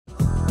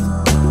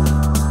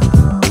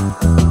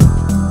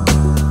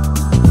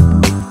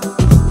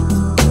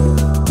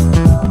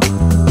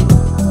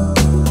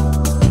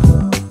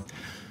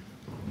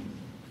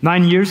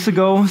9 years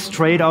ago,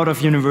 straight out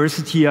of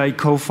university, I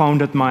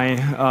co-founded my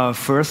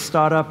first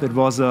startup. It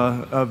was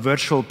a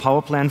virtual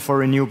power plant for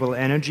renewable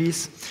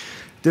energies.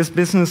 This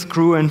business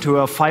grew into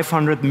a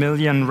 500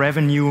 million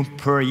revenue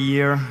per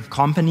year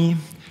company,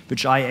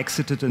 which I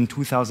exited in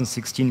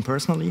 2016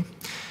 personally.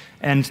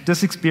 And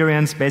this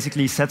experience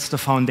basically sets the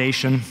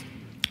foundation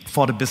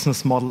for the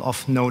business model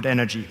of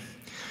Node.energy.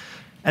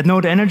 At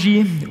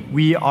Node.energy,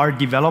 we are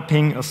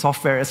developing a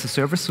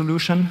software-as-a-service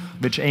solution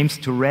which aims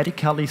to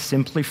radically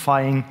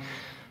simplifying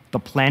the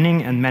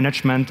planning and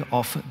management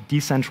of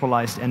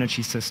decentralized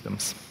energy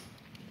systems.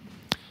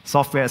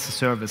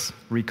 Software-as-a-service,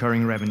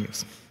 recurring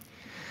revenues.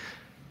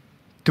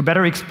 To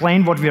better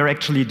explain what we are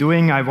actually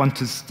doing, I want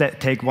to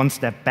take one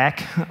step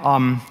back.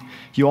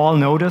 You all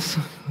notice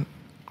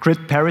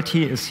grid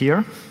parity is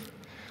here,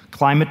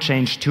 climate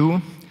change too.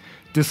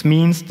 This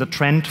means the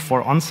trend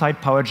for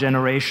on-site power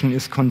generation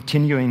is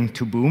continuing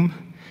to boom.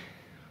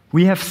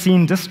 We have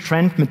seen this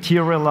trend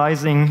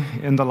materializing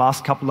in the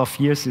last couple of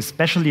years,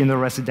 especially in the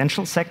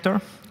residential sector,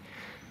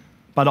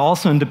 but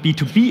also in the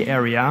B2B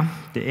area,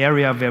 the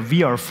area where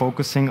we are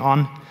focusing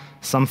on,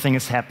 something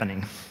is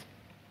happening.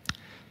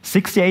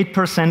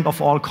 68%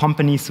 of all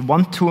companies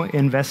want to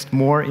invest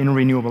more in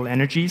renewable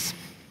energies.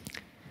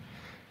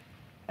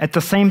 At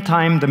the same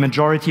time, the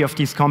majority of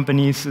these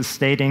companies is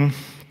stating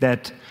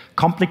that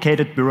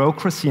complicated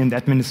bureaucracy and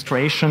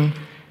administration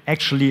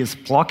actually is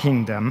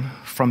blocking them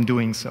from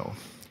doing so.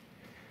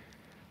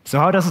 So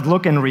how does it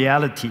look in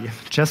reality?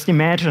 Just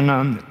imagine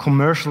a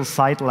commercial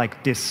site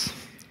like this.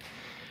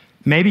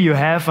 Maybe you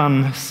have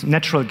a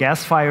natural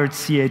gas-fired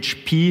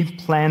CHP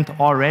plant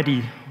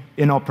already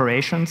in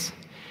operations.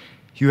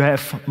 You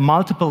have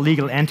multiple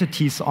legal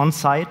entities on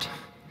site.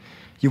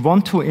 You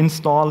want to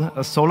install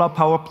a solar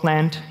power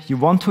plant. You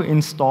want to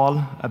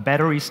install a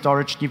battery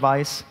storage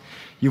device.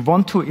 You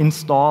want to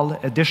install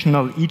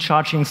additional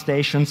e-charging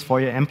stations for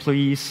your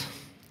employees.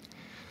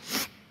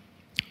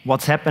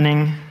 What's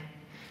happening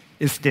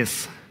is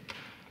this.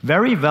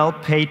 Very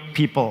well-paid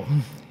people,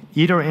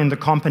 either in the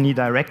company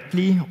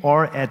directly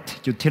or at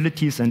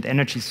utilities and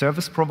energy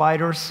service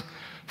providers,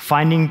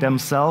 finding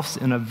themselves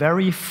in a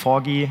very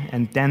foggy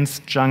and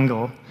dense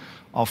jungle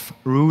of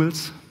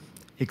rules,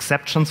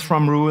 exceptions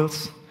from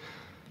rules,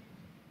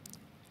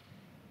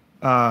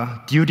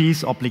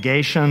 duties,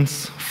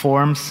 obligations,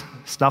 forms,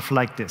 stuff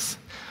like this.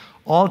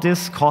 All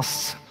this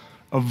costs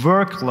a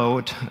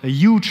workload, a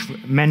huge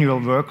manual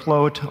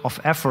workload of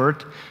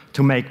effort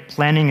to make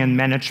planning and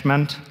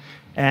management,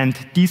 and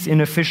these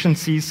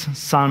inefficiencies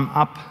sum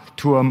up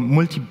to a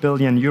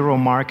multi-billion euro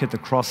market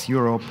across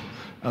Europe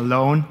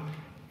alone,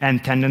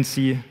 and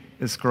tendency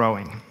is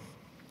growing.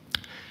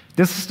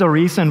 This is the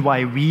reason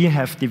why we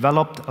have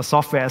developed a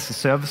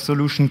software-as-a-service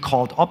solution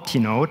called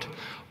OptiNode.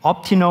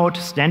 OptiNode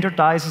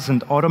standardizes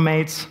and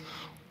automates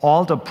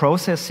all the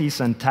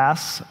processes and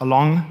tasks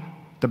along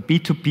the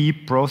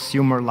B2B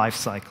prosumer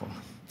lifecycle.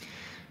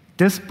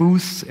 This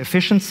boosts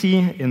efficiency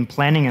in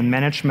planning and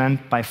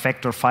management by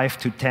factor 5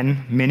 to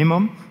 10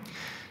 minimum.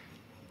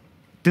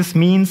 This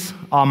means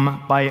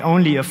by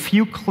only a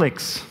few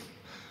clicks,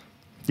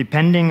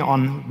 depending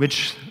on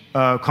which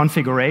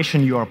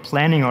configuration you are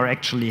planning or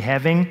actually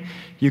having,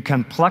 you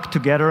can plug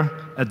together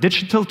a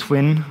digital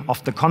twin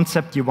of the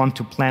concept you want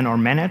to plan or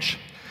manage.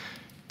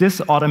 This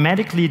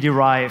automatically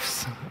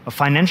derives a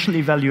financial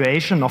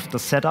evaluation of the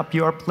setup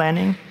you are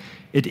planning.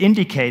 It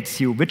indicates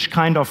you which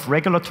kind of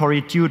regulatory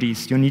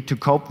duties you need to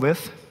cope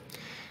with.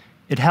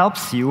 It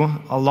helps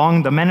you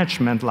along the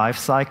management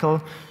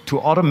lifecycle to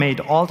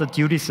automate all the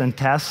duties and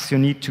tasks you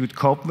need to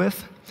cope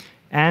with.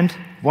 And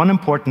one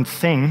important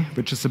thing,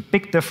 which is a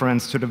big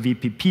difference to the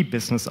VPP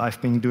business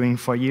I've been doing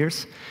for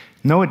years,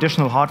 no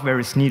additional hardware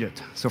is needed.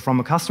 So from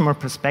a customer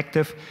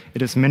perspective,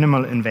 it is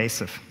minimal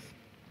invasive.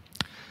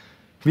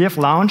 We have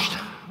launched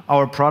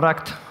our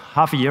product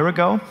half a year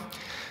ago.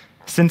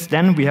 Since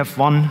then, we have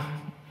won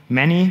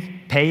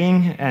many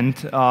paying and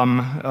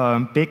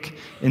big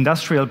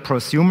industrial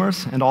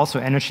prosumers and also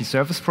energy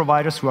service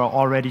providers who are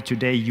already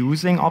today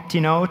using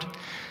OptiNode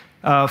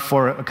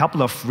for a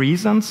couple of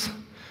reasons.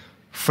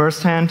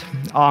 Firsthand,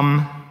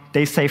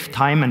 they save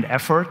time and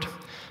effort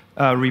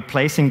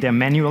replacing their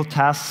manual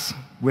tasks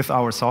with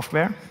our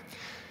software.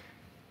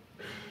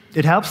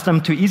 It helps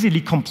them to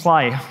easily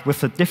comply with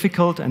the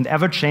difficult and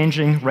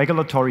ever-changing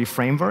regulatory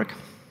framework.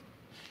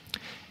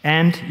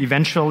 And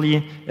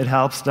eventually, it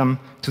helps them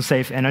to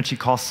save energy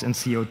costs and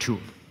CO2.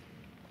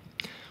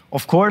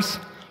 Of course,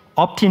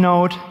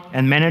 OptiNode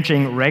and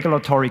managing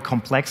regulatory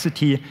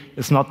complexity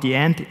is not the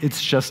end,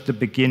 it's just the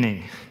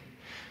beginning.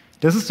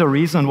 This is the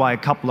reason why a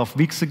couple of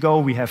weeks ago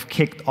we have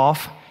kicked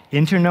off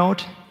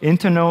Internode.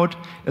 Internode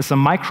is a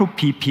micro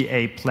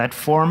PPA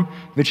platform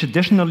which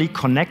additionally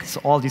connects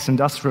all these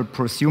industrial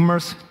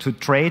prosumers to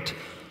trade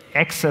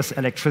excess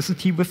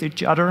electricity with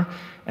each other,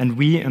 and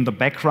we in the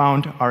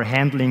background are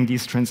handling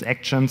these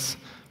transactions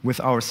with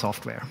our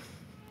software.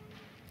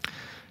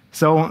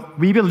 So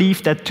we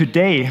believe that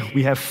today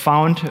we have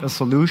found a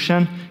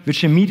solution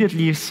which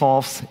immediately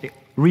solves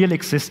real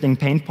existing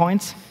pain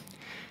points,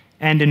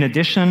 And in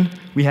addition,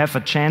 we have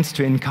a chance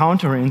to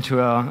encounter into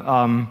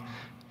a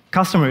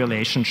customer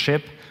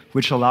relationship,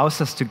 which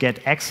allows us to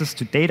get access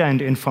to data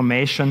and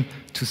information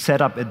to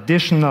set up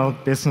additional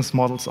business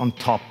models on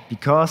top,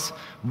 because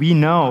we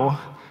know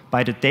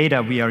by the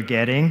data we are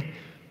getting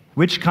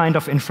which kind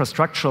of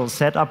infrastructural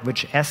setup,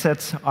 which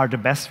assets are the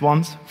best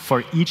ones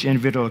for each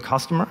individual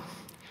customer.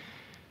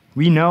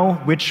 We know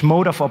which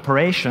mode of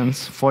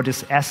operations for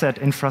this asset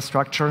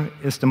infrastructure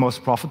is the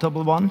most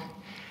profitable one.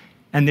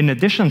 And in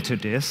addition to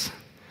this,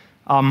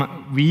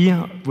 we,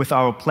 with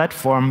our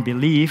platform,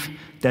 believe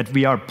that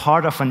we are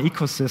part of an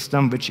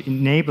ecosystem which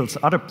enables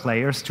other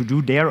players to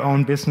do their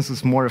own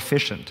businesses more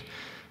efficient.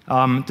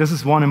 This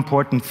is one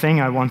important thing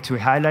I want to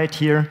highlight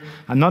here.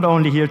 I'm not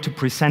only here to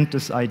present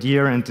this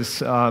idea and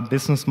this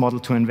business model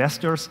to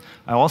investors,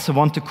 I also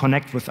want to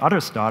connect with other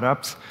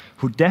startups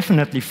who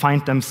definitely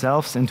find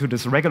themselves into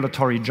this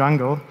regulatory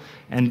jungle,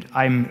 and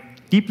I'm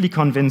deeply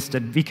convinced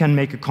that we can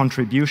make a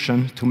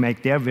contribution to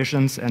make their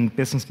visions and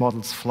business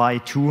models fly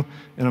too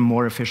in a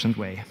more efficient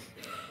way.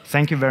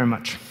 Thank you very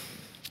much.